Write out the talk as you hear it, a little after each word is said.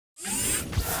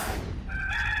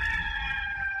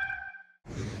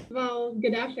Well,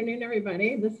 good afternoon,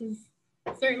 everybody. This is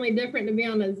certainly different to be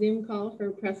on a Zoom call for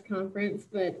a press conference,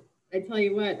 but I tell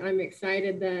you what, I'm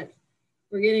excited that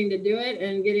we're getting to do it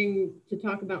and getting to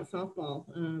talk about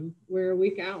softball. We're a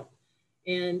week out,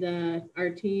 and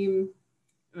our team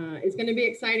is going to be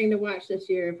exciting to watch this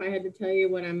year. If I had to tell you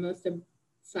what I'm most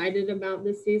excited about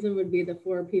this season would be the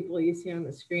four people you see on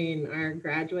the screen, our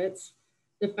graduates.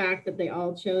 The fact that they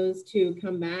all chose to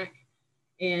come back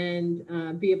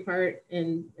and be a part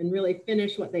and really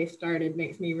finish what they started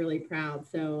makes me really proud.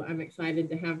 So I'm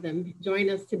excited to have them join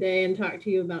us today and talk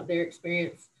to you about their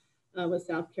experience with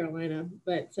South Carolina.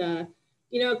 But, a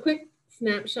quick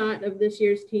snapshot of this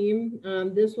year's team.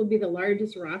 This will be the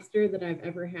largest roster that I've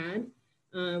ever had.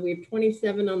 We have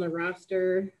 27 on the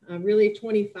roster, really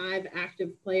 25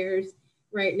 active players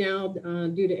right now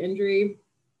due to injury.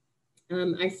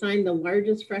 I signed the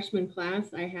largest freshman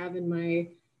class I have in my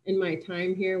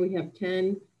time here. We have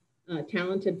 10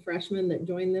 talented freshmen that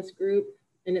joined this group,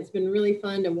 and it's been really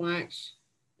fun to watch,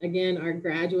 again, our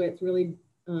graduates really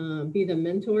be the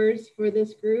mentors for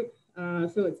this group.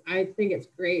 I think it's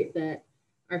great that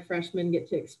our freshmen get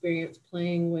to experience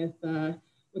playing with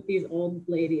these old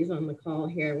ladies on the call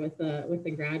here with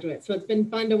the graduates. So it's been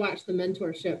fun to watch the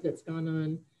mentorship that's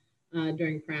gone on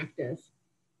during practice.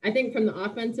 I think from the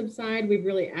offensive side, we've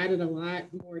really added a lot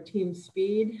more team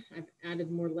speed. I've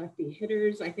added more lefty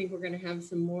hitters. I think we're going to have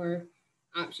some more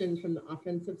options from the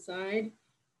offensive side.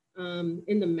 On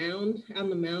the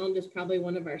mound is probably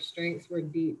one of our strengths. We're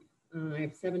deep. I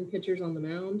have 7 pitchers on the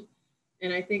mound,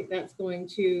 and I think that's going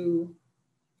to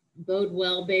bode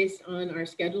well based on our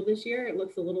schedule this year. It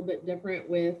looks a little bit different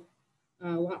with a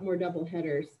lot more double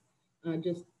headers.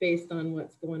 Just based on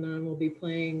what's going on, we'll be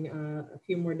playing a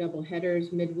few more double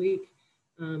headers midweek.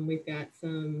 We've got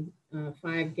some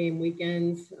 5-game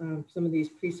weekends, some of these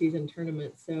preseason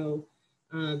tournaments. So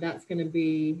that's going to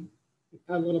be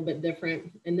a little bit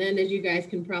different. And then, as you guys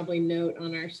can probably note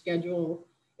on our schedule,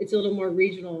 it's a little more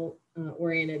regional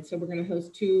oriented. So we're going to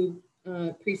host 2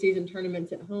 preseason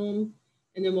tournaments at home,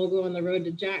 and then we'll go on the road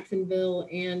to Jacksonville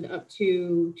and up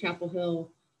to Chapel Hill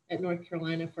at North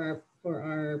Carolina for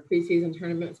our preseason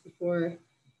tournaments before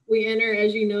we enter,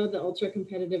 as you know, the ultra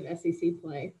competitive SEC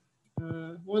play.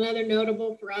 One other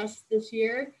notable for us this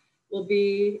year will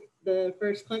be the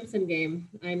first Clemson game.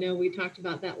 I know we talked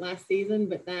about that last season,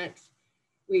 but that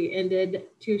we ended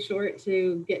too short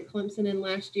to get Clemson in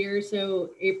last year.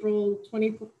 So April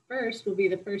 21st will be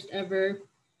the first ever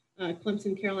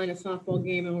Clemson Carolina softball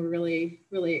game, and we're really,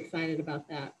 really excited about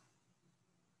that.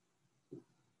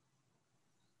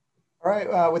 All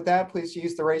right, with that, please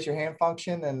use the raise your hand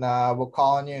function, and we'll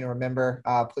call on you. And remember,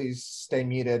 please stay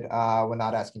muted when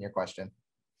not asking your question.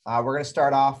 We're going to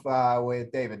start off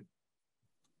with David.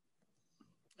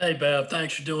 Hey, Bev,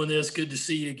 thanks for doing this. Good to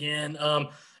see you again.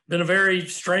 Been a very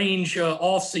strange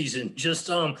off season. Just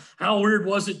how weird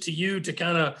was it to you to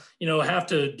kind of, have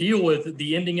to deal with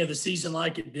the ending of the season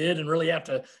like it did and really have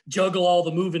to juggle all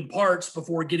the moving parts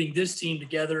before getting this team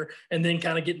together and then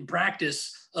kind of getting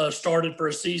practice started for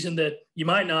a season that you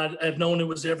might not have known it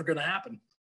was ever going to happen?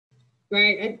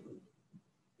 Right.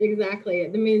 Exactly. I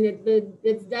mean,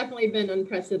 it's definitely been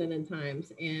unprecedented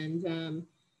times, and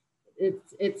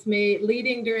it's made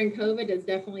leading during COVID has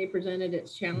definitely presented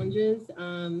its challenges.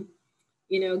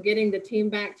 Getting the team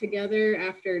back together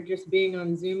after just being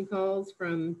on Zoom calls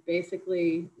from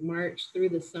basically March through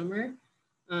the summer.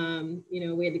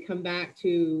 We had to come back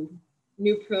to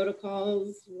new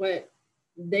protocols, what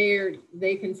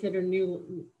they consider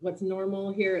new, what's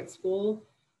normal here at school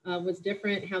was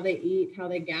different, how they eat, how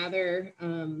they gather.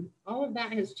 All of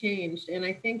that has changed. And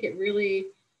I think it really,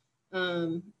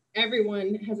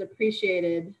 everyone has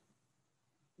appreciated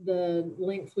the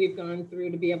lengths we've gone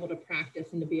through to be able to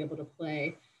practice and to be able to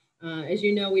play. As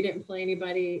you know, we didn't play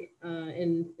anybody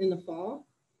in the fall.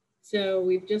 So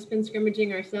we've just been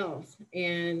scrimmaging ourselves.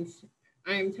 And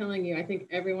I'm telling you, I think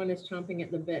everyone is chomping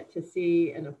at the bit to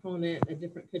see an opponent, a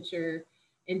different pitcher,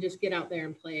 and just get out there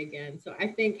and play again. So I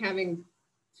think having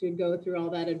to go through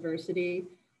all that adversity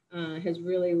has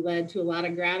really led to a lot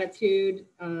of gratitude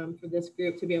for this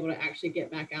group to be able to actually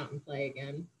get back out and play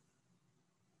again.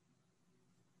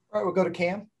 All right, we'll go to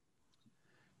Cam.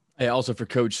 Hey, also for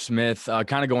Coach Smith,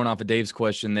 kind of going off of Dave's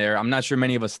question there, I'm not sure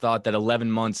many of us thought that 11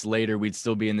 months later we'd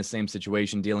still be in the same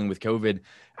situation dealing with COVID.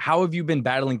 How have you been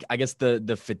battling, I guess,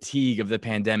 the fatigue of the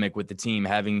pandemic with the team,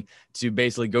 having to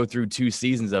basically go through 2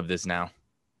 seasons of this now?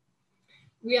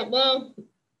 Yeah, well,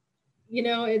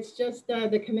 it's just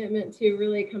the commitment to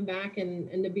really come back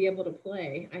and to be able to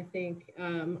play. I think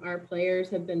our players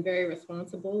have been very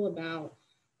responsible about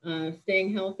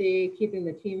staying healthy, keeping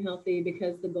the team healthy,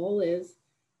 because the goal is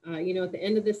At the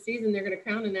end of this season, they're going to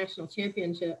crown a national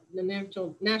championship, the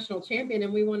national champion,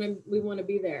 and we want to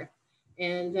be there.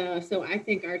 And so I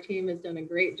think our team has done a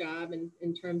great job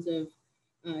in terms of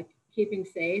keeping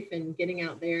safe and getting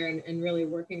out there and really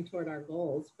working toward our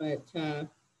goals. But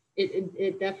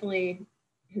it definitely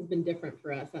has been different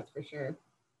for us, that's for sure.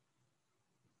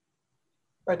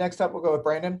 Right, next up, we'll go with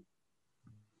Brandon.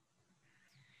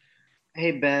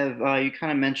 Hey, Bev, you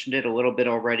kind of mentioned it a little bit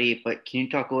already, but can you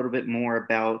talk a little bit more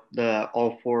about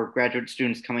all 4 graduate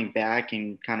students coming back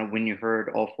and kind of when you heard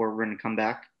all 4 were going to come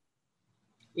back?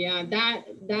 Yeah,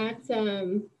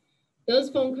 those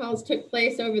phone calls took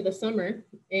place over the summer,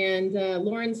 and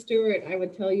Lauren Stewart, I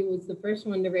would tell you, was the first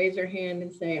one to raise her hand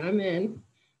and say, I'm in.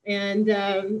 And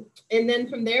then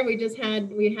from there,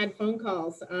 we had phone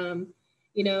calls.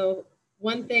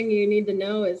 One thing you need to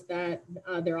know is that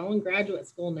they're all in graduate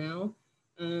school now.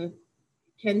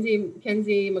 Kenzie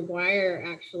McGuire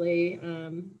actually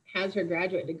has her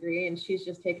graduate degree, and she's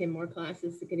just taking more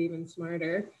classes to get even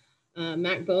smarter.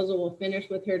 Mac Bozel will finish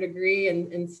with her degree,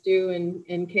 and Stu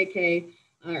and KK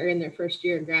are in their first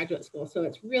year of graduate school. So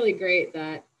it's really great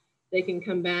that they can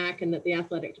come back and that the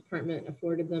athletic department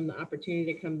afforded them the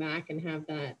opportunity to come back and have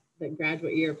the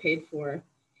graduate year paid for.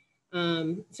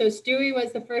 So Stewie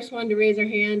was the first one to raise her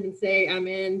hand and say, I'm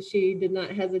in. She did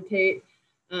not hesitate.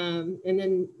 And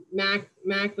then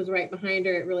Mac was right behind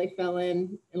her. It really fell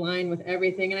in line with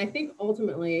everything. And I think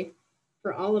ultimately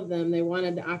for all of them, they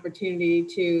wanted the opportunity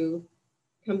to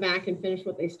come back and finish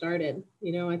what they started.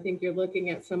 I think you're looking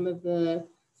at some of the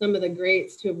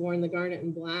greats to have worn the garnet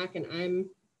and black, and I'm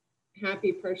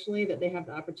happy personally that they have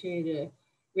the opportunity to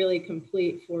really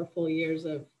complete 4 full years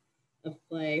of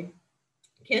play.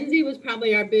 Kenzie was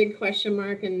probably our big question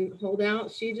mark and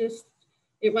holdout.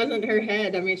 It wasn't her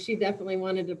head. I mean, she definitely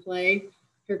wanted to play.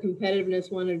 Her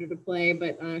competitiveness wanted her to play,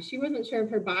 but she wasn't sure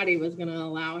if her body was going to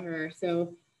allow her.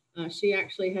 So she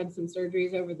actually had some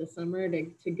surgeries over the summer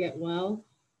to get well.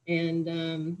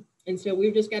 And so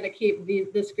we've just got to keep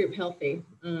this group healthy.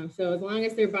 So as long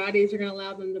as their bodies are going to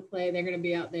allow them to play, they're going to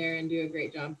be out there and do a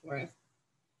great job for us.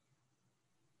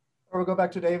 Or we'll go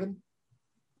back to David.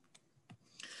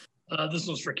 This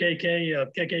one's for KK.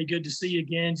 KK, good to see you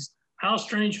again. Just how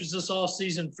strange was this off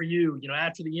season for you?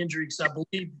 After the injury, because I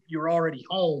believe you were already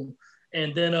home.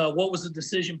 And then what was the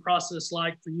decision process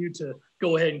like for you to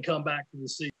go ahead and come back for the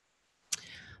season?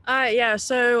 Yeah,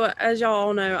 so as y'all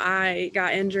all know, I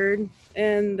got injured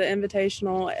in the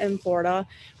Invitational in Florida,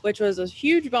 which was a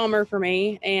huge bummer for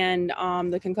me. And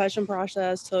the concussion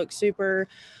process took super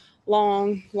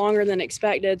longer than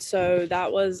expected. So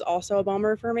that was also a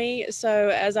bummer for me. So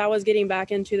as I was getting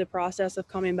back into the process of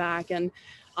coming back and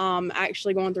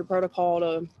actually going through protocol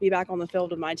to be back on the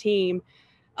field with my team,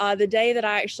 the day that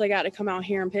I actually got to come out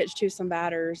here and pitch to some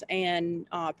batters and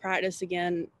practice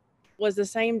again was the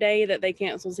same day that they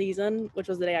canceled season, which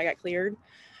was the day I got cleared.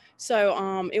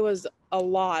 So it was a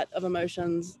lot of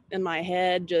emotions in my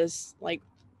head, just like,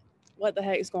 what the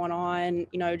heck is going on?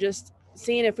 Just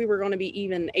seeing if we were going to be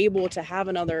even able to have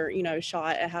another,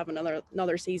 shot at having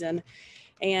another season.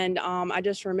 And I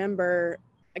just remember,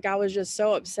 like, I was just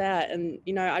so upset, and,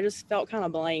 I just felt kind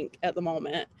of blank at the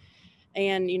moment.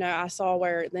 And, I saw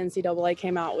where the NCAA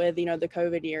came out with, the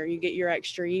COVID year, you get your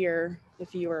extra year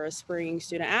if you were a spring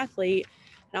student athlete.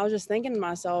 And I was just thinking to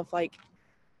myself, like,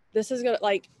 this is good.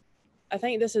 Like, I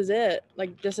think this is it.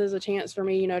 Like, this is a chance for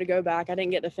me, to go back. I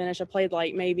didn't get to finish. I played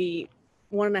like maybe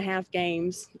 1.5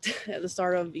 games at the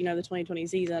start of, the 2020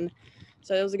 season.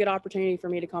 So it was a good opportunity for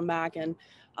me to come back and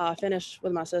finish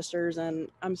with my sisters. And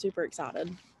I'm super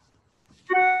excited.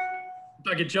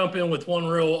 If I could jump in with one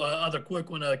real other quick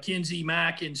one, Kenzie,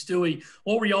 Mac, and Stewie,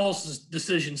 what were y'all's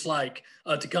decisions like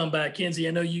to come back? Kenzie,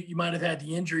 I know you might have had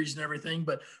the injuries and everything,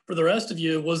 but for the rest of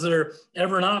you, was there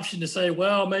ever an option to say,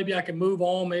 well, maybe I can move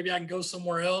on, maybe I can go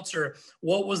somewhere else, or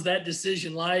what was that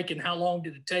decision like, and how long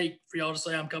did it take for y'all to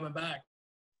say, I'm coming back?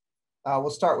 We'll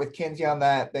start with Kenzie on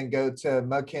that, then go to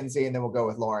Mackenzie, and then we'll go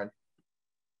with Lauren.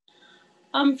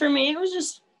 For me, it was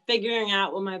just figuring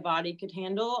out what my body could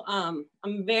handle.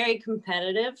 I'm very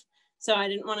competitive, so I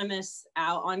didn't want to miss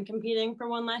out on competing for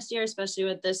one last year, especially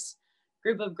with this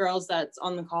group of girls that's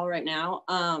on the call right now.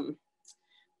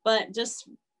 But just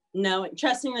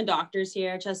trusting the doctors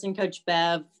here, trusting Coach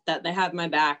Bev that they have my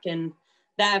back, and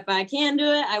that if I can do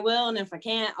it, I will, and if I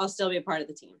can't, I'll still be a part of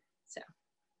the team. So.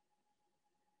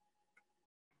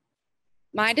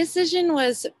 My decision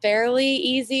was fairly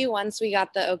easy once we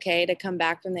got the okay to come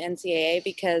back from the NCAA,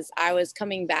 because I was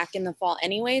coming back in the fall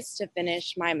anyways to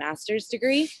finish my master's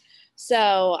degree.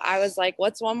 So I was like,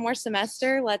 what's one more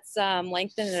semester? Let's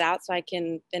lengthen it out so I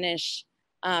can finish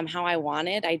how I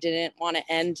wanted. I didn't want to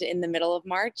end in the middle of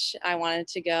March. I wanted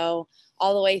to go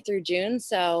all the way through June.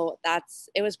 So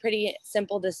it was pretty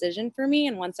simple decision for me.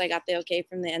 And once I got the okay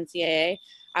from the NCAA,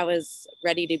 I was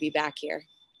ready to be back here.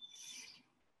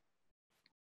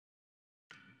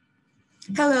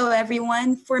 Hello,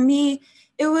 everyone. For me,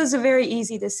 it was a very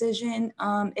easy decision.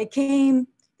 The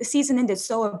season ended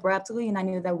so abruptly, and I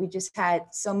knew that we just had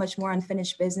so much more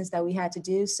unfinished business that we had to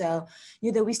do. So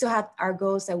knew that we still had our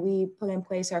goals that we put in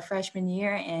place our freshman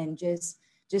year, and just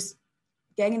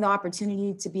getting the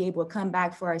opportunity to be able to come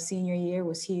back for our senior year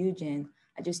was huge. And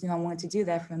I just knew I wanted to do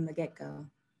that from the get-go.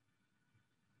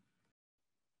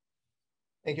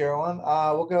 Thank you, everyone.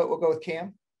 We'll go with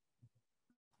Cam.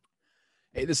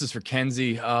 Hey, this is for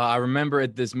Kenzie. I remember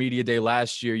at this media day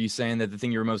last year, you saying that the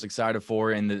thing you were most excited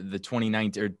for in the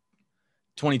 2019 or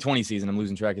 2020 season, I'm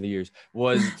losing track of the years,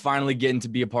 was finally getting to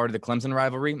be a part of the Clemson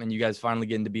rivalry, and you guys finally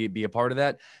getting to be a part of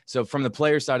that. So from the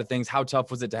player side of things, how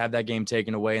tough was it to have that game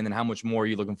taken away, and then how much more are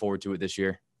you looking forward to it this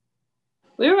year?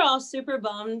 We were all super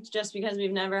bummed just because we've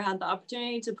never had the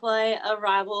opportunity to play a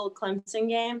rival Clemson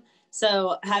game.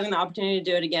 So having the opportunity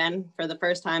to do it again for the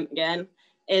first time again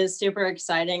is super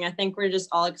exciting. I think we're just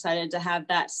all excited to have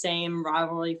that same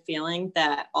rivalry feeling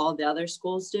that all the other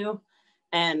schools do.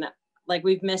 And like,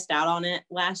 we've missed out on it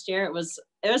last year. It was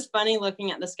funny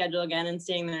looking at the schedule again and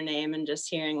seeing their name and just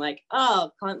hearing like,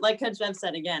 oh, like Coach Bev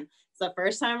said again, it's the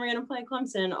first time we're going to play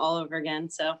Clemson all over again.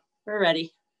 So we're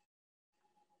ready.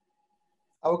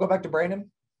 I will go back to Brandon.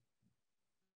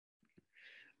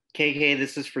 KK,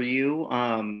 this is for you.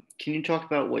 Can you talk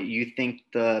about what you think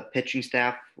the pitching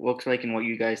staff looks like and what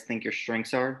you guys think your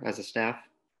strengths are as a staff?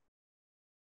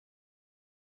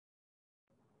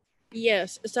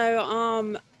 Yes.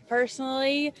 So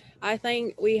personally, I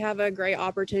think we have a great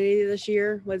opportunity this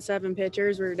year with 7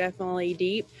 pitchers. We're definitely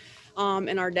deep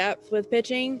in our depth with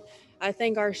pitching. I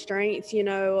think our strengths,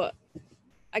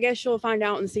 I guess you'll find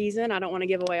out in season. I don't want to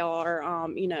give away all our,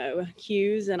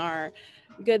 cues and our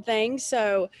good things.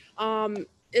 So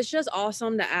it's just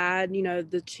awesome to add,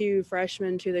 the 2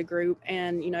 freshmen to the group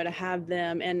and, to have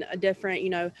them and a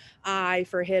different, eye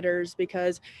for hitters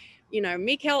because,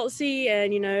 me, Kelsey,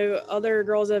 and, other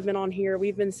girls that have been on here,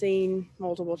 we've been seeing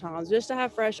multiple times. Just to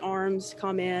have fresh arms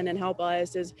come in and help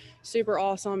us is super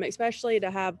awesome, especially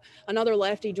to have another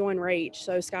lefty join Rach.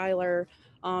 So Skylar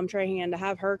Trahan, to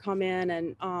have her come in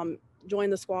and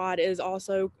join the squad is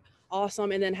also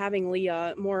awesome. And then having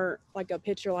Leah, more like a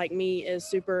pitcher like me, is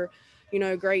super,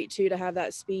 great too, to have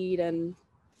that speed and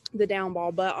the down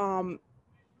ball. But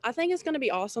I think it's going to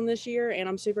be awesome this year, and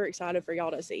I'm super excited for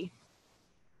y'all to see.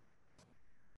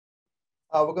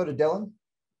 We'll go to Dylan.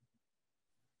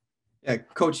 Yeah,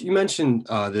 Coach, you mentioned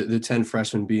the 10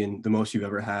 freshmen being the most you've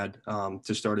ever had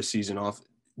to start a season off.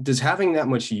 Does having that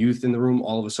much youth in the room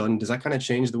all of a sudden, does that kind of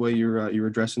change the way you're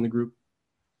addressing the group?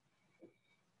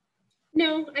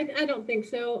 No, I don't think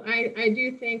so. I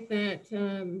do think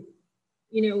that,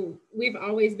 we've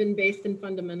always been based in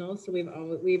fundamentals. So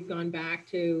we've gone back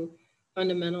to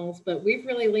fundamentals, but we've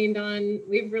really leaned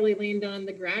on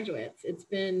the graduates. It's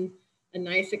been a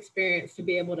nice experience to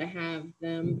be able to have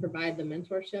them provide the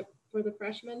mentorship for the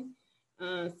freshmen.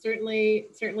 Certainly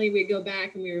we go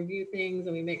back and we review things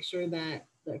and we make sure that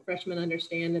the freshmen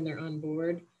understand and they're on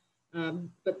board.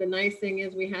 But the nice thing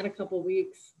is we had a couple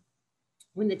weeks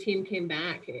when the team came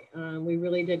back. We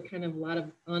really did kind of a lot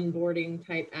of onboarding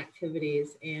type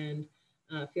activities and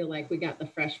feel like we got the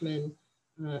freshmen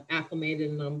acclimated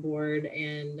and on board.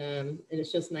 And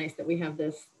it's just nice that we have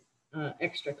this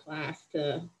extra class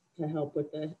to help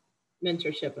with the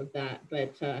mentorship of that.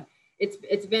 But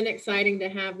it's been exciting to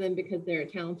have them because they're a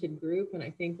talented group. And I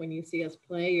think when you see us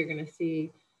play, you're going to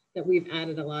see that we've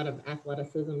added a lot of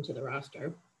athleticism to the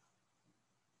roster.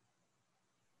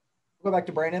 We'll go back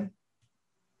to Brandon.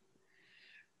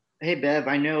 Hey, Bev,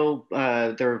 I know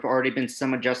there have already been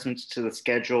some adjustments to the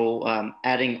schedule,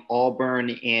 adding Auburn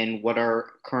in what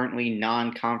are currently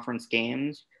non-conference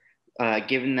games.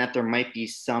 Given that there might be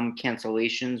some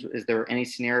cancellations, is there any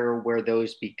scenario where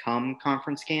those become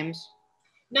conference games?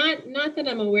 Not that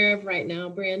I'm aware of right now,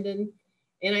 Brandon.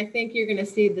 And I think you're going to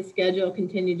see the schedule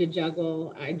continue to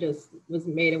juggle. I just was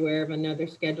made aware of another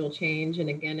schedule change. And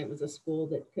again, it was a school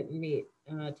that couldn't meet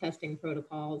testing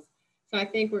protocols. So I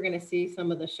think we're going to see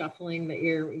some of the shuffling that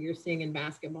you're seeing in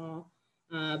basketball.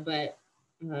 But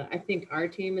I think our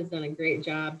team has done a great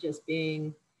job just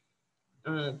being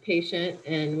patient,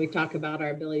 and we talk about our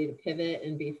ability to pivot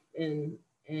and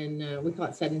we call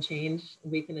it sudden change.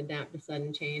 We can adapt to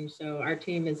sudden change. So our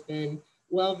team has been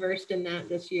well versed in that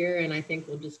this year, and I think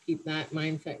we'll just keep that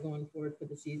mindset going forward for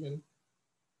the season.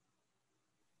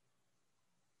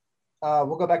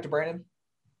 We'll go back to Brandon.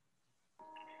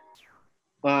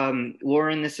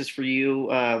 Lauren, this is for you.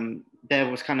 Bev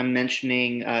was kind of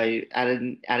mentioning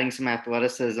adding some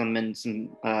athleticism and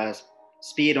some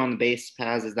speed on the base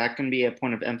paths. Is that going to be a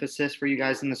point of emphasis for you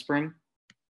guys in the spring?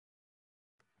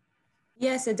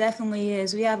 Yes, it definitely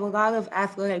is. We have a lot of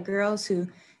athletic girls who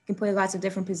can play lots of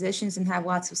different positions and have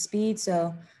lots of speed.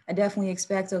 So I definitely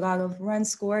expect a lot of runs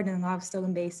scored and a lot of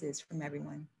stolen bases from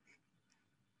everyone.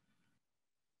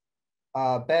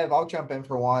 Bev, I'll jump in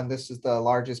for one. This is the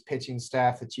largest pitching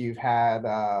staff that you've had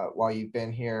while you've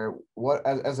been here. What,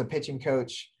 as a pitching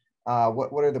coach,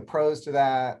 what are the pros to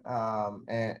that?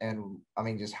 And I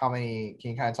mean, just how many,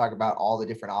 can you kind of talk about all the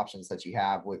different options that you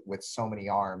have with so many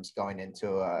arms going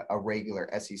into a regular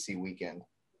SEC weekend?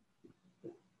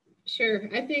 Sure.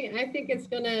 I think it's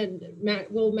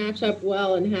we'll match up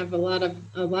well and have a lot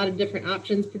of different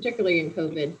options, particularly in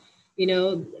COVID. You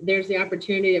know, there's the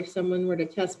opportunity if someone were to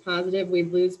test positive,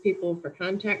 we'd lose people for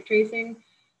contact tracing.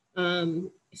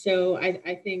 So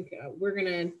I think we're going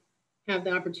to have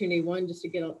the opportunity, one, just to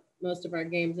get most of our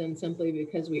games in simply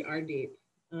because we are deep.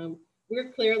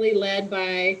 We're clearly led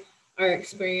by our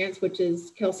experience, which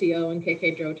is Kelsey O and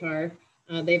KK Drotar.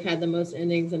 They've had the most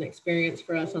innings and experience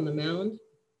for us on the mound.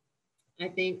 I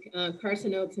think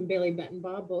Carson Oakes and Bailey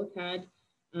Bettenbaugh both had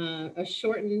a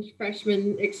shortened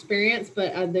freshman experience,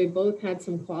 but they both had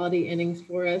some quality innings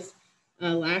for us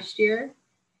last year.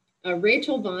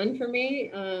 Rachel Vaughn for me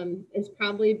has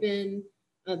probably been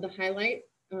the highlight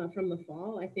from the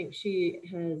fall. I think she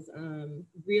has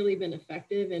really been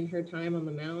effective in her time on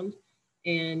the mound,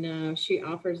 and she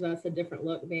offers us a different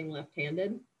look being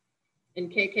left-handed. And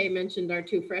KK mentioned our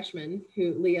two freshmen,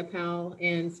 Leah Powell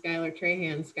and Skylar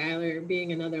Trahan. Skylar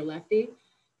being another lefty,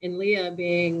 and Leah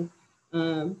being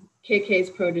KK's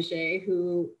protege,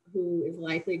 who is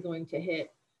likely going to hit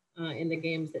in the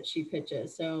games that she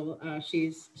pitches. So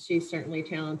she's certainly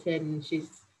talented, and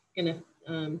she's going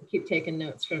to keep taking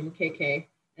notes from KK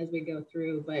as we go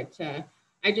through. But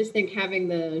I just think having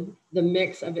the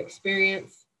mix of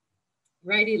experience,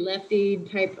 righty lefty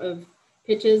type of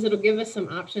pitches, it'll give us some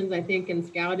options, I think, in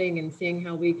scouting and seeing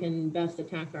how we can best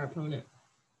attack our opponent.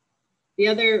 The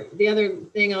other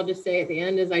thing I'll just say at the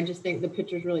end is I just think the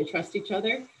pitchers really trust each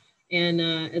other, and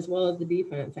as well as the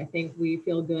defense. I think we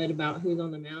feel good about who's on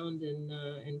the mound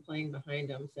and playing behind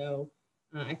them. So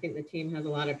I think the team has a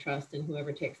lot of trust in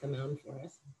whoever takes the mound for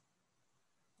us.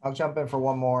 I'll jump in for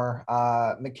one more.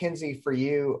 Mackenzie, for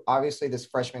you, obviously this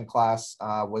freshman class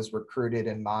was recruited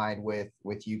in mind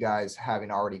with you guys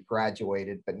having already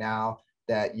graduated, but now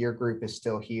that your group is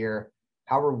still here,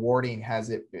 how rewarding has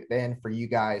it been for you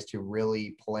guys to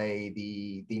really play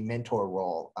the mentor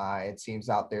role? It seems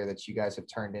out there that you guys have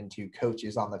turned into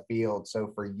coaches on the field.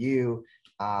 So for you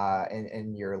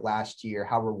in your last year,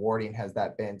 how rewarding has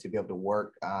that been to be able to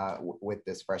work with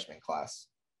this freshman class?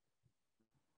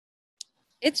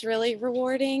 It's really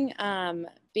rewarding.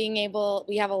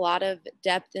 We have a lot of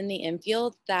depth in the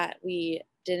infield that we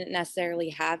didn't necessarily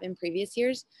have in previous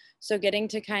years. So getting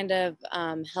to kind of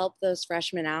help those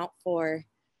freshmen out for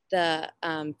the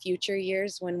future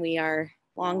years when we are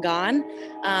long gone,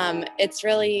 it's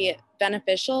really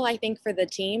beneficial, I think, for the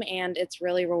team. And it's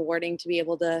really rewarding to be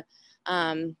able to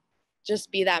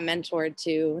just be that mentor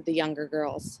to the younger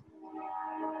girls.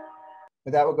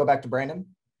 With that, we'll go back to Brandon.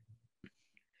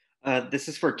 This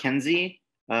is for Kenzie.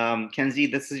 Kenzie,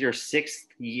 this is your 6th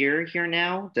year here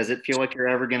now. Does it feel like you're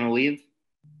ever going to leave?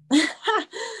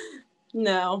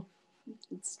 No,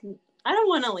 I don't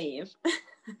want to leave.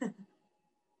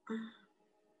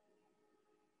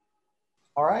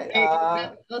 All right.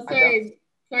 Sorry,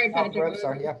 Patrick.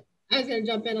 Sorry, yeah. I was going to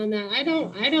jump in on that. I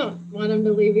don't want him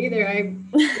to leave either. I'm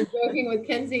joking with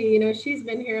Kenzie. You know, she's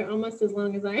been here almost as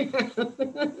long as I have.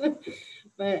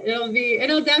 But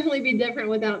it'll definitely be different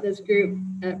without this group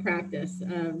at practice.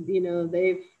 You know,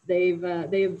 they've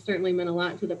certainly meant a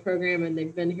lot to the program, and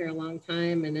they've been here a long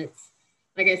time. And it's,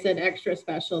 like I said, extra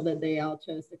special that they all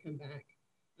chose to come back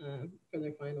for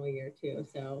their final year too.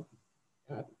 So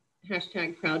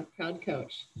hashtag proud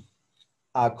coach.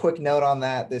 Quick note on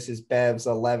that. This is Bev's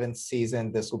 11th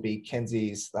season. This will be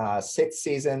Kenzie's 6th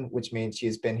season, which means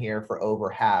she's been here for over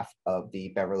half of the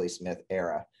Beverly Smith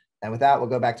era. And with that, we'll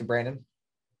go back to Brandon.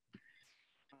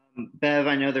 Bev,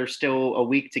 I know there's still a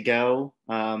week to go,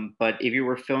 but if you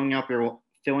were filling out your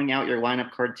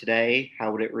lineup card today,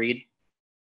 how would it read?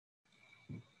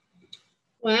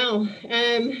 Wow.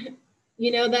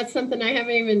 You know, that's something I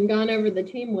haven't even gone over the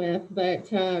team with, but,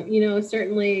 you know,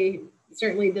 certainly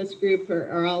this group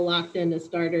are all locked into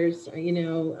starters. You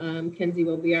know, Kenzie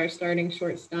will be our starting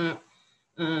shortstop,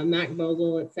 Mac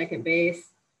Bogle at second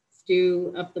base,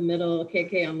 Stu up the middle,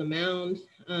 KK on the mound.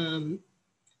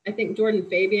 I think Jordan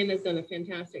Fabian has done a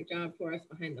fantastic job for us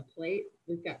behind the plate.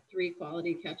 We've got 3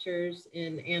 quality catchers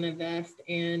in Anna Vest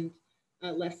and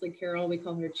Leslie Carroll. We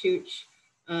call her Chooch.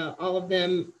 All of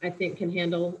them, I think, can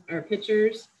handle our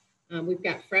pitchers. We've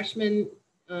got freshmen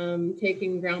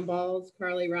taking ground balls.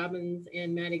 Carly Robbins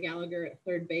and Maddie Gallagher at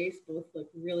third base both look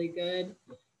really good.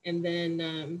 And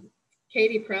then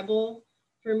Katie Preble,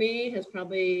 for me, has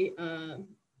probably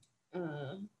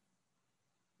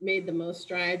made the most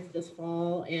strides this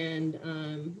fall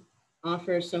and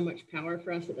offers so much power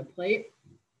for us at the plate.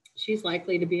 She's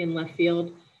likely to be in left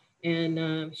field,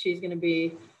 and she's going to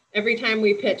be, every time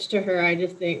we pitch to her, I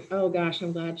just think, oh gosh,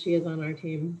 I'm glad she is on our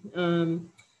team.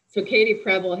 So Katie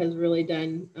Preble has really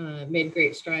made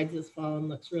great strides this fall and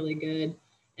looks really good.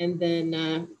 And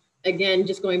then again,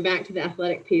 just going back to the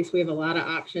athletic piece, we have a lot of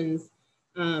options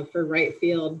for right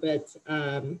field, but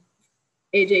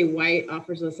AJ White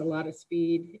offers us a lot of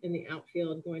speed in the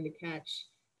outfield, going to catch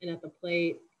and at the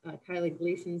plate. Kylie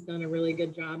Gleason's done a really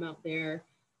good job out there.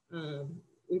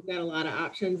 We've got a lot of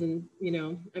options, and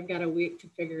I've got a week to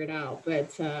figure it out.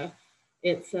 But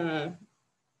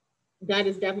that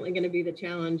is definitely going to be the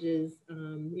challenge. Is I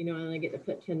only get to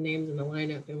put 10 names in the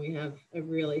lineup, and we have a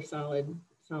really solid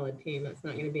team. That's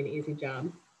not going to be an easy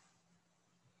job.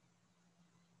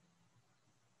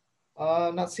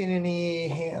 I'm not seeing any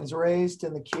hands raised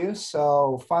in the queue.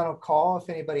 So final call, if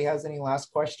anybody has any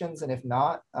last questions, and if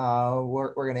not,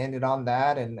 we're going to end it on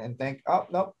that and thank, oh,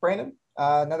 no, Brandon,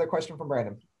 another question from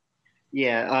Brandon.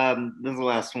 Yeah, this is the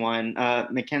last one.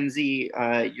 Mackenzie,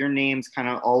 your name's kind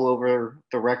of all over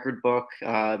the record book.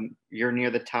 You're near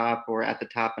the top or at the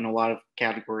top in a lot of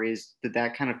categories. Did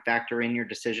that kind of factor in your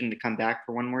decision to come back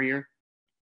for one more year?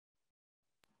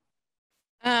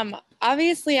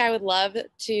 Obviously, I would love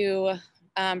to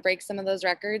break some of those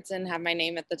records and have my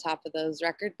name at the top of those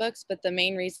record books. But the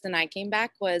main reason I came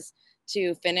back was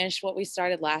to finish what we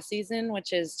started last season,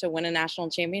 which is to win a national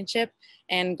championship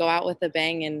and go out with a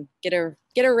bang and get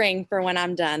a ring for when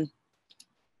I'm done.